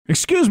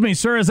Excuse me,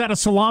 sir, is that a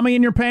salami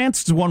in your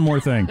pants? It's one more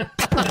thing.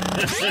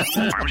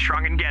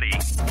 Armstrong and Getty.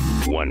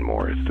 One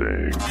more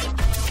thing.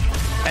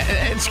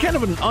 It's kind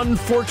of an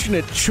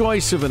unfortunate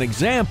choice of an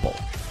example.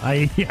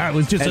 It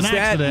was just an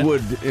accident. That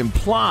would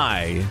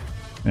imply.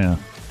 Yeah.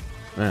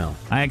 Well,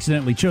 I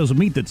accidentally chose a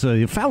meat that's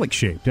phallic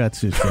shaped.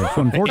 That's just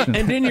unfortunate.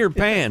 And in your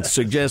pants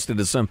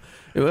suggested as some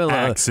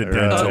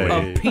accidentally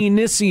a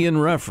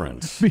penisian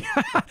reference.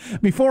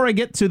 Before I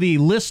get to the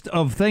list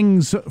of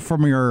things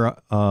from your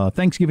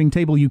Thanksgiving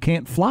table you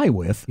can't fly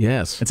with.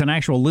 Yes. It's an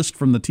actual list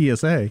from the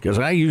TSA. Because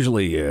I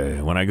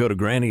usually, when I go to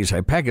Granny's,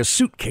 I pack a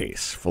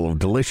suitcase full of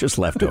delicious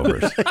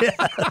leftovers.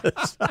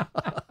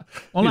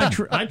 Well,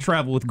 I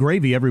travel with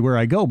gravy everywhere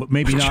I go, but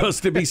maybe not.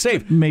 Just to be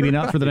safe. Maybe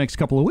not for the next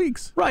couple of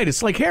weeks. Right.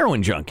 It's like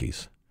heroin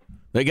junkies.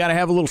 They got to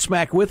have a little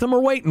smack with them or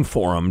waiting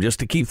for them just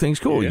to keep things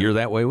cool. Yeah. You're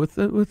that way with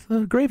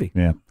gravy.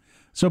 Yeah.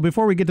 So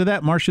before we get to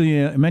that, Marshall,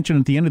 you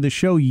mentioned at the end of the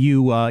show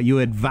you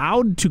had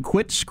vowed to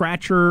quit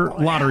scratcher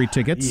lottery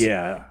tickets.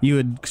 Yeah. You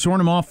had sworn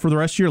them off for the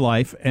rest of your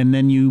life, and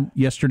then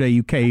yesterday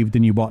you caved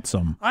and you bought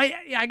some.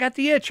 I got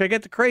the itch. I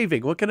got the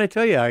craving. What can I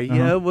tell you?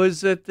 I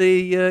was at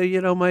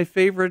the my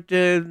favorite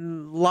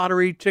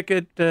lottery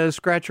ticket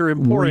scratcher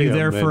emporium. Were you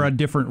there for a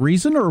different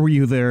reason, or were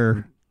you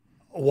there?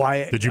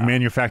 Why? Did you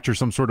manufacture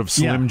some sort of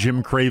Slim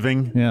Jim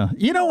craving? Yeah.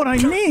 You know what I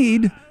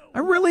need? I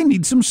really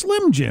need some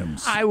Slim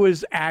Jims. I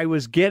was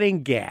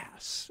getting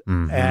gas.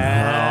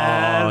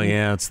 Mm-hmm.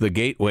 It's the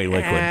gateway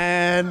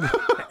liquid.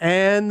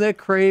 And the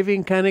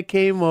craving kind of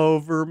came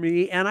over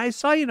me, and I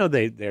saw,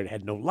 they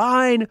had no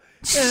line,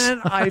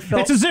 and I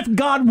felt it's as if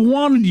God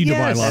wanted you to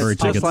buy lottery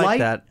tickets. Like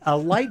that. A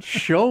light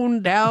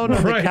shone down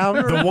on the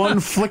counter. The one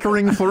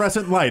flickering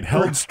fluorescent light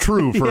held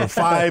true for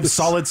 5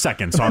 solid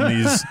seconds on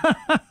these.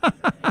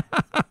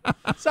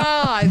 So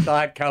I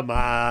thought, come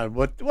on,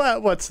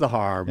 what's the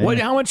harm?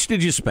 How much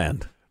did you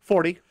spend?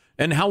 $40.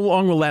 And how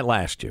long will that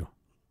last you?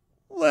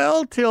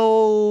 Well,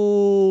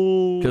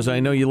 till because I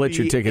know you let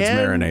your tickets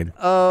marinate.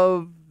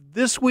 Of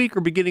this week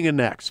or beginning of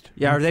next.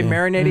 Yeah, are they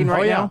marinating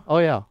right now? Oh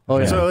yeah.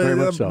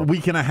 So a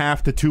week and a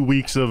half to 2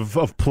 weeks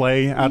of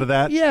play out of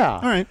that. Yeah.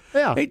 All right.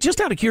 Yeah. Hey, just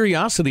out of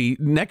curiosity,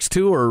 next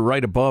to or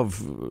right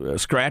above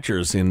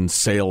scratchers in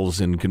sales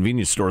in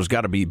convenience stores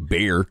got to be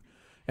beer.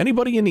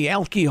 Anybody in the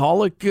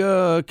alcoholic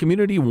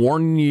community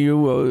warn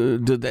you?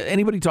 Did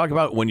anybody talk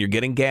about when you're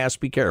getting gas?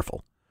 Be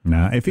careful.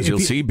 No, if you'll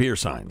see beer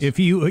signs. If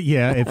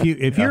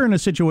you're in a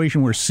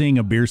situation where seeing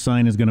a beer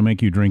sign is going to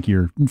make you drink,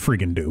 you're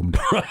friggin' doomed.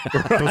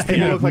 Those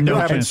people look like they're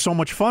having so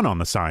much fun on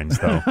the signs,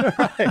 though.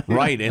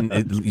 Right, and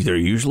they're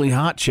usually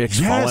hot chicks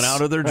falling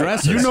out of their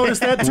dresses. You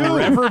noticed that too.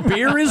 Wherever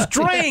beer is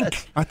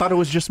drank. I thought it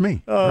was just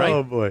me.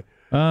 Oh boy.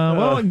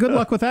 Well, good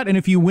luck with that. And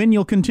if you win,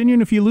 you'll continue.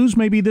 And if you lose,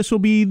 maybe this will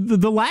be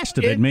the last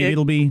of it. Maybe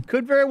it'll be.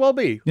 Could very well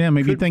be. Yeah,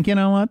 maybe you think, you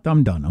know what?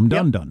 I'm done. I'm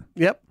done.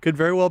 Yep, could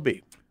very well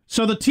be.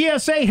 So the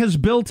TSA has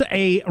built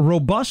a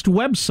robust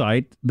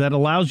website that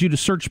allows you to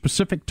search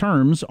specific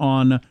terms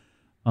on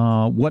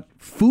what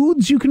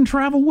foods you can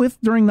travel with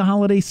during the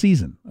holiday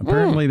season.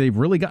 Apparently, they've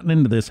really gotten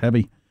into this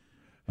heavy.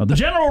 The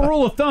general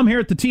rule of thumb here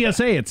at the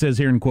TSA, it says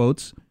here in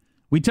quotes,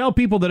 we tell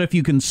people that if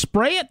you can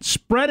spray it,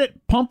 spread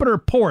it, pump it, or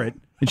pour it,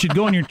 it should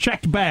go in your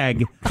checked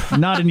bag,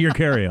 not into your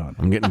carry-on.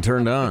 I'm getting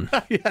turned on.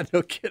 Yeah,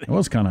 no kidding. It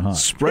was kind of hot.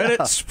 Spread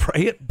it,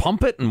 spray it,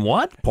 pump it, and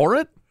what? Pour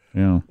it?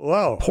 Yeah.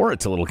 Whoa. Pour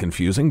it's a little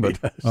confusing, but...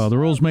 The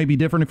rules may be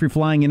different if you're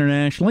flying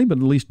internationally, but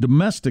at least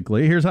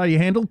domestically. Here's how you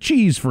handle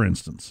cheese, for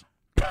instance.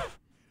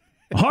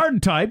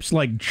 Hard types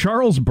like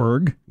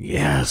Charlesberg.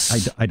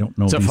 Yes. I don't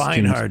know. It's a these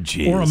fine cheese, hard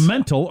cheese. Or a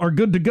mental are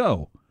good to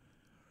go.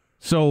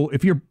 So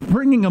if you're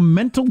bringing a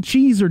mental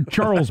cheese or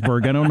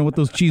Charlesberg, I don't know what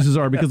those cheeses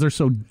are because they're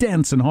so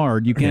dense and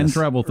hard. You can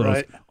travel with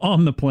those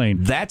on the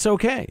plane. That's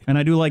okay. And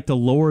I do like to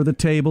lower the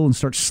table and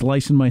start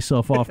slicing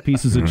myself off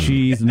pieces of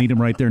cheese and eat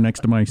them right there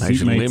next to my nice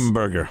seatmates.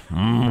 Limburger.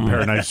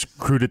 Prepare a nice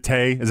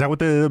crudité. Is that what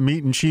the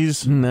meat and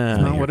cheese?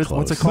 No,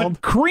 what's it called?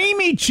 But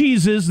creamy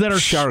cheeses that are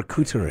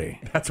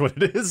charcuterie. That's what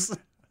it is.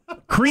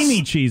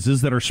 Creamy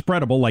cheeses that are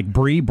spreadable, like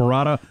Brie,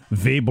 Burrata,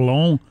 Veuve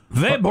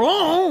Blanc,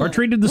 are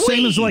treated the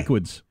same as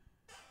liquids.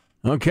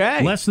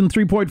 Okay. Less than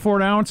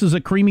 3.4 ounces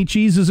of creamy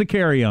cheese is a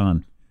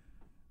carry-on.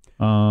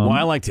 Well,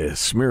 I like to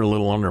smear a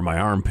little under my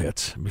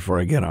armpits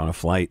before I get on a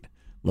flight.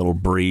 A little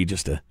Brie,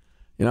 just to,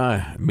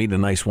 I meet a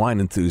nice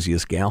wine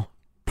enthusiast gal.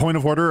 Point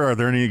of order, are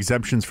there any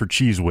exemptions for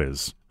Cheese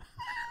Whiz?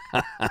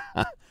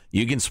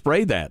 You can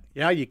spray that.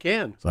 Yeah, you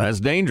can. So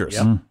that's dangerous.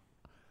 Yep.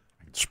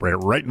 I can spray it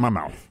right in my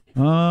mouth.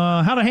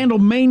 How to handle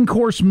main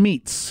course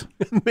meats.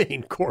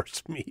 Main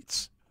course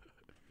meats.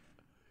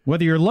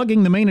 Whether you're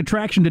lugging the main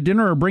attraction to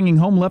dinner or bringing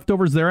home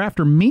leftovers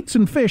thereafter, meats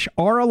and fish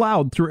are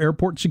allowed through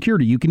airport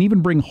security. You can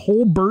even bring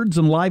whole birds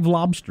and live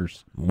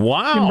lobsters.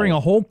 Wow. You can bring a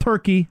whole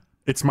turkey.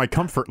 It's my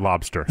comfort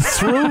lobster.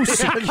 Through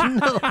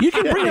You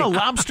can bring a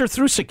lobster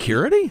through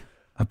security?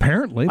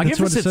 Apparently. I That's guess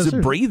what it says it's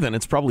here. breathing.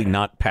 It's probably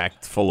not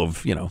packed full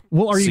of,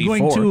 Well, are you C4.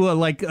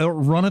 going to,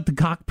 run at the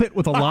cockpit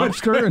with a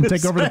lobster and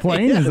take over the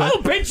plane? Is that...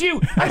 I'll pinch you!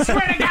 I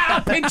swear to God,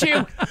 I'll pinch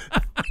you!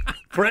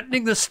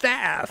 Threatening the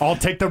staff. I'll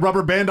take the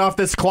rubber band off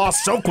this cloth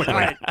so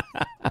quickly.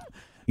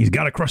 He's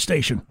got a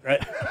crustacean.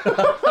 Right.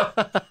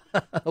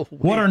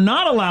 What are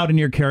not allowed in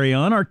your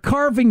carry-on are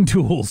carving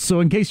tools. So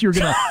in case you're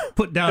going to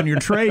put down your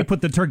tray,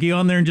 put the turkey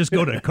on there and just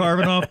go to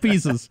carving off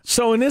pieces.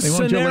 So in this They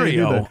won't you let you do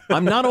scenario, that.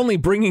 I'm not only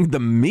bringing the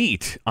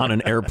meat on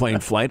an airplane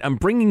flight, I'm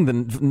bringing the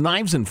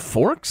knives and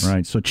forks?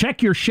 Right. So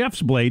check your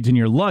chef's blades in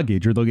your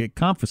luggage or they'll get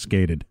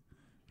confiscated.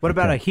 What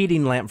about a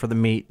heating lamp for the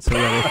meat? So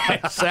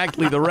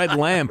Exactly, the red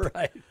lamp.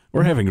 Right.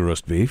 We're having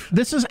roast beef.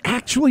 This is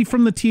actually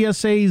from the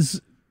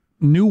TSA's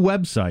new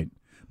website.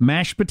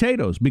 Mashed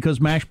potatoes. Because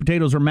mashed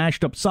potatoes are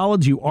mashed up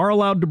solids, you are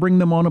allowed to bring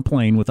them on a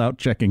plane without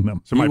checking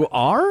them. So You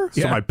are?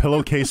 So my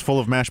pillowcase full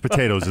of mashed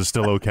potatoes is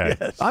still okay.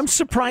 I'm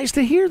surprised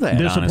to hear that,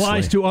 This honestly.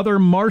 applies to other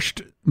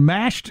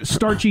mashed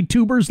starchy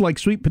tubers like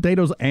sweet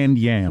potatoes and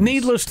yams.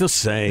 Needless to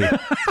say.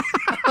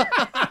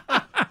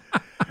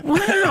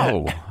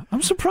 Wow.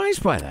 I'm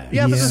surprised by that.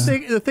 Yeah, but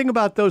the thing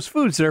about those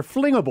foods, they're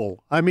flingable.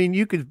 I mean,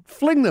 you could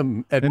fling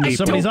them at Into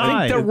people. somebody's I eye.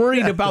 think they're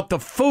worried about the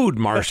food,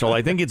 Marshall.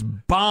 I think it's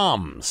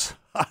bombs.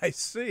 I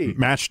see.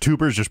 Mashed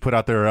Tubers just put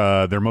out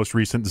their most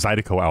recent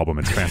Zydeco album.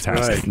 It's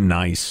fantastic.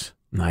 Nice.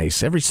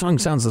 Every song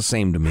sounds the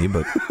same to me,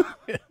 but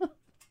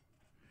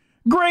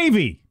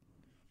Gravy.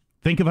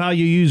 Think of how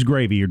you use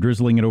gravy. You're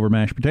drizzling it over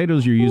mashed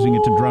potatoes. You're using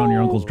it to drown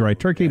your uncle's dry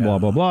turkey, blah,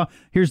 blah, blah.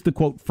 Here's the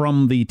quote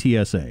from the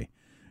TSA.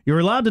 You're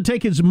allowed to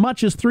take as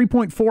much as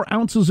 3.4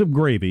 ounces of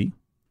gravy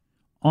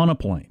on a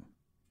plane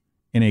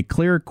in a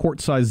clear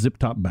quart-sized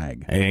zip-top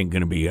bag. it ain't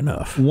going to be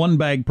enough. One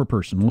bag per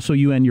person. Well, so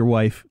you and your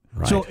wife.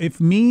 Right. So if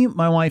me,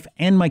 my wife,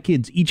 and my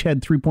kids each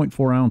had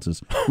 3.4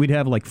 ounces, we'd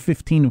have like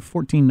 15 or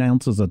 14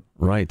 ounces of...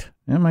 Right.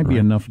 That might be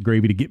enough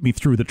gravy to get me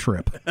through the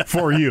trip.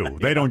 For you.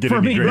 They don't get For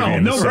any me, gravy. no,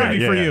 in no this.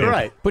 gravy for you.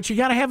 Right. But you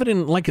got to have it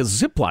in like a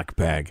Ziploc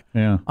bag.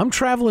 Yeah. I'm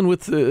traveling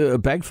with a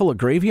bag full of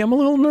gravy. I'm a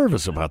little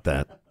nervous about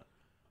that.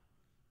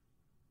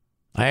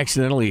 I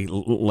accidentally,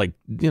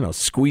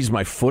 squeezed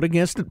my foot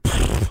against it.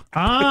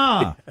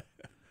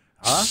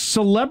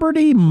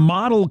 Celebrity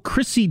model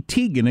Chrissy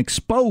Teigen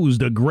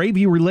exposed a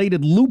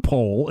gravy-related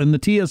loophole in the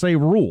TSA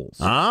rules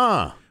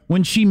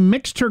when she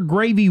mixed her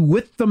gravy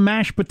with the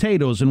mashed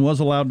potatoes and was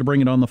allowed to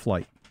bring it on the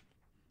flight.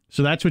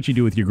 So that's what you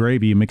do with your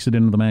gravy. You mix it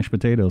into the mashed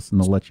potatoes,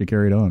 and they'll let you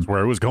carry it on.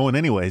 Where it was going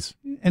anyways.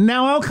 And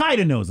now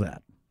Al-Qaeda knows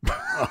that.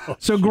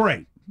 So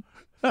great.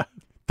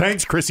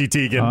 Thanks, Chrissy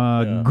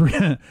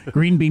Teigen.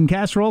 Green bean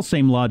casserole,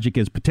 same logic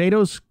as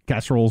potatoes.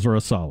 Casseroles are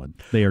a solid.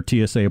 They are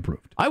TSA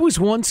approved. I was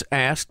once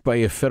asked by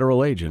a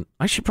federal agent,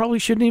 probably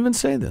shouldn't even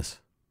say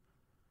this.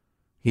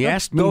 He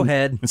asked me. go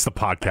ahead. It's the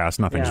podcast.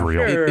 Nothing's Yeah.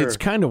 real. Sure. It's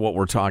kind of what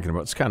we're talking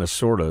about. It's kind of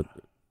sort of,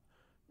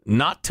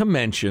 not to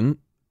mention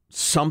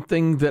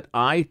something that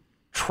I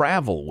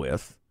travel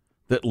with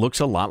that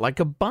looks a lot like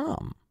a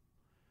bomb.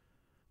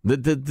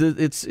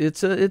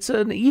 It's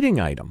an eating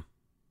item.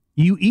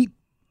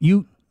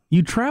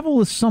 You travel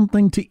with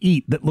something to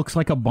eat that looks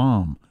like a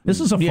bomb.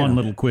 This is a fun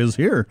little quiz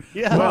here.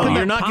 Yeah. Well, What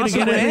you're could not going to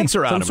get an possibly-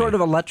 answer out Some of sort me.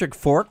 of electric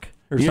fork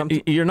or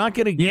something. You're not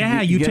going to.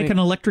 Yeah, you take an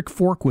electric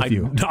fork with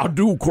you. I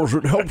do because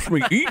it helps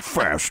me eat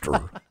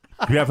faster.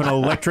 You have an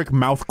electric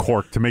mouth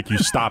cork to make you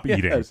stop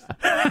eating.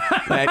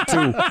 That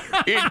too.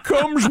 It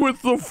comes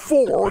with the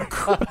fork.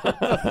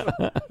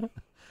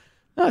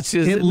 That's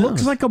just, It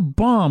looks like a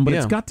bomb, but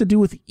it's Yeah. got to do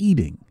with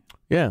eating.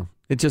 Yeah.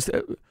 It just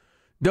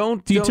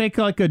don't. Do you take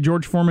like a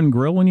George Foreman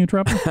grill when you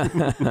travel?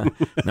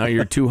 No,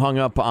 you're too hung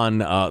up on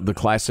the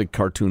classic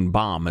cartoon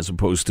bomb as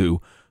opposed to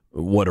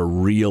what a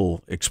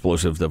real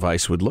explosive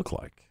device would look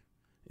like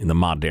in the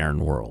modern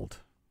world.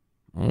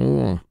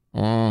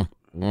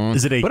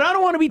 Is it a But I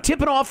don't want to be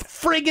tipping off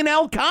friggin'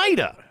 Al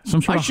Qaeda.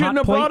 Some sort I of shouldn't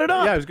hot have brought plate? it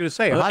up. Yeah, I was going to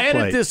say, a hot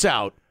Edit plate. this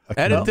out.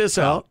 Edit this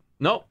out.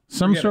 No,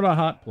 Some sort of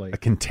hot plate. a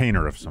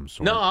container of some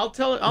sort? no. I'll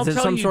tell Is it you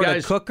some sort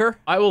guys. of cooker?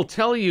 I will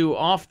tell you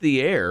off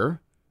the air,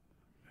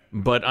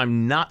 but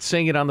I'm not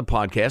saying it on the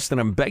podcast,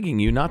 and I'm begging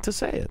you not to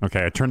say it.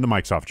 Okay, I turned the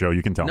mics off, Joe.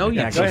 You can tell No, me.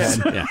 you go ahead.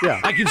 can't.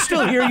 Yeah. I can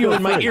still hear you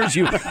in my ears,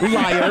 you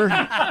liar.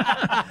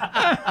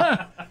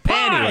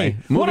 Anyway,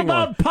 What moving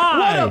about on.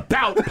 pie? What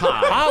about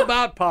pie? How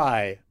about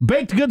pie?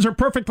 Baked goods are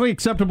perfectly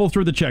acceptable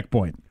through the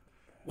checkpoint.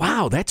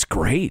 Wow, that's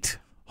great.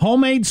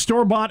 Homemade,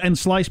 store-bought, and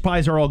sliced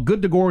pies are all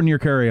good to go in your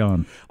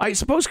carry-on. I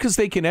suppose because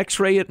they can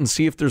X-ray it and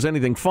see if there's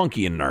anything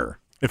funky in there.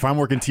 If I'm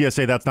working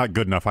TSA, that's not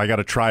good enough. I got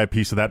to try a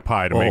piece of that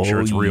pie to make sure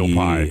it's real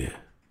pie.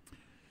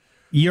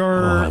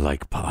 I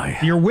like pie.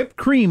 Your whipped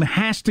cream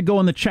has to go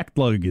in the checked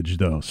luggage,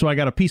 though. So I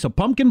got a piece of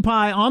pumpkin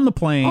pie on the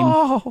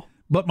plane,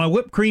 but my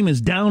whipped cream is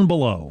down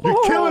below.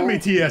 You're killing me,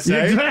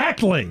 TSA.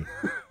 Exactly.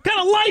 What kind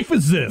of life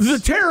is this? The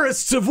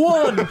terrorists have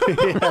won.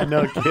 Yeah,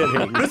 no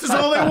kidding. This is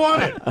all they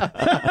wanted.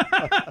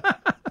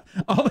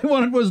 All they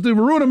wanted was to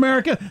ruin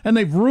America, and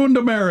they've ruined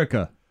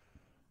America.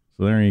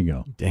 So there you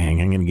go.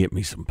 Dang, I'm going to get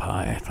me some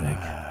pie, I think.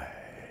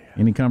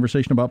 Any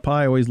conversation about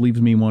pie always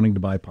leaves me wanting to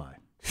buy pie.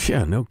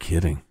 Yeah, no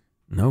kidding.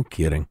 No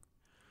kidding.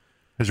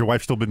 Has your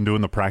wife still been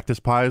doing the practice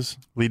pies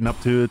leading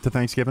up to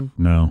Thanksgiving?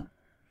 No.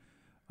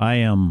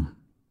 I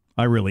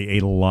really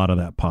ate a lot of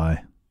that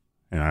pie.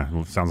 Yeah,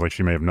 well, sounds like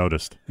she may have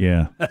noticed.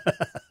 Yeah.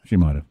 She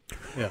might have.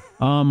 Yeah.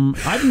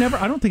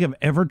 I don't think I've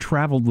ever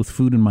traveled with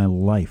food in my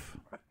life.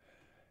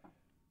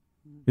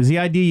 Is the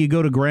idea you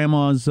go to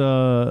grandma's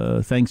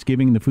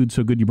Thanksgiving, the food's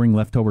so good you bring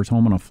leftovers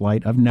home on a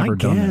flight? I've never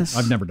done guess. that.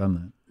 I've never done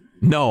that.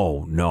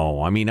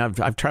 No. I mean,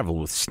 I've traveled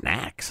with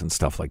snacks and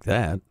stuff like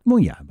that. Well,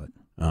 yeah,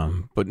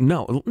 but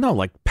no,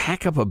 like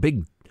pack up a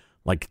big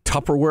like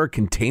Tupperware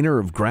container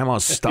of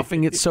grandma's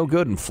stuffing. It's so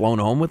good and flown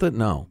home with it.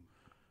 No,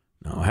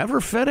 have her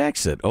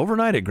FedEx it.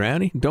 Overnight it,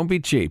 Granny. Don't be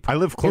cheap. I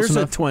live close Here's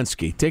enough. a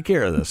Twinski. Take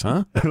care of this,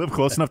 huh? I live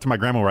close enough to my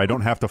grandma where I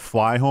don't have to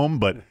fly home,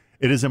 but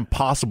it is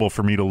impossible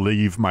for me to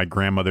leave my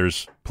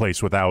grandmother's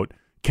place without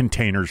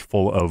containers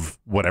full of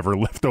whatever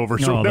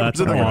leftovers or Oh, whatever's that's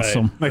in there.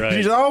 awesome. Like,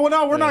 she's, oh, well,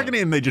 no, we're not going to.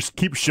 And they just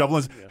keep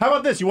shoveling. How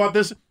about this? You want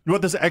this? You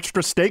want this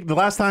extra steak? The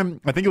last time,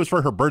 I think it was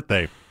for her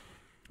birthday,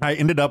 I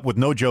ended up with,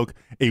 no joke,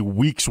 a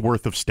week's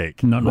worth of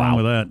steak. nothing wrong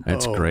with that.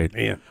 That's great.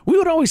 man. We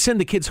would always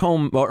send the kids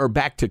home or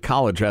back to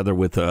college rather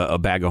with a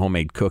bag of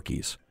homemade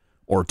cookies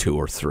or 2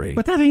 or 3.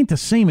 But that ain't the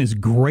same as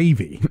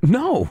gravy.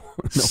 No,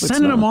 it's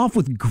Sending them not. off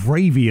with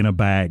gravy in a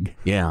bag.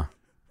 Yeah.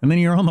 And then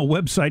you're on the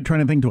website trying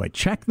to think, do I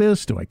check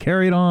this? Do I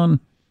carry it on?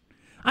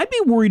 I'd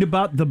be worried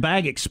about the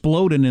bag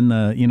exploding in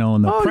the,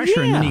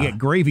 pressure, and then you yeah. get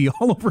gravy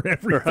all over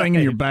everything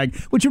in your bag,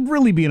 which would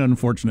really be an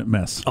unfortunate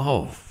mess.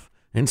 Oh,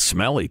 and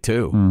smelly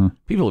too.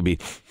 People would be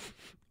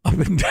up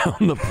and down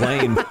the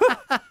plane.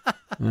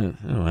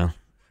 Well,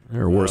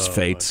 there are worse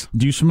fates.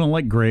 Do you smell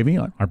like gravy?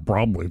 I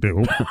probably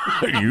do.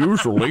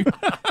 Usually,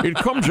 it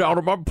comes out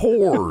of my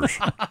pores.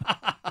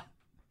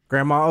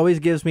 Grandma always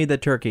gives me the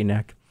turkey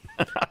neck.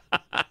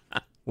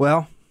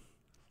 Well,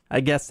 I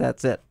guess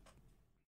that's it.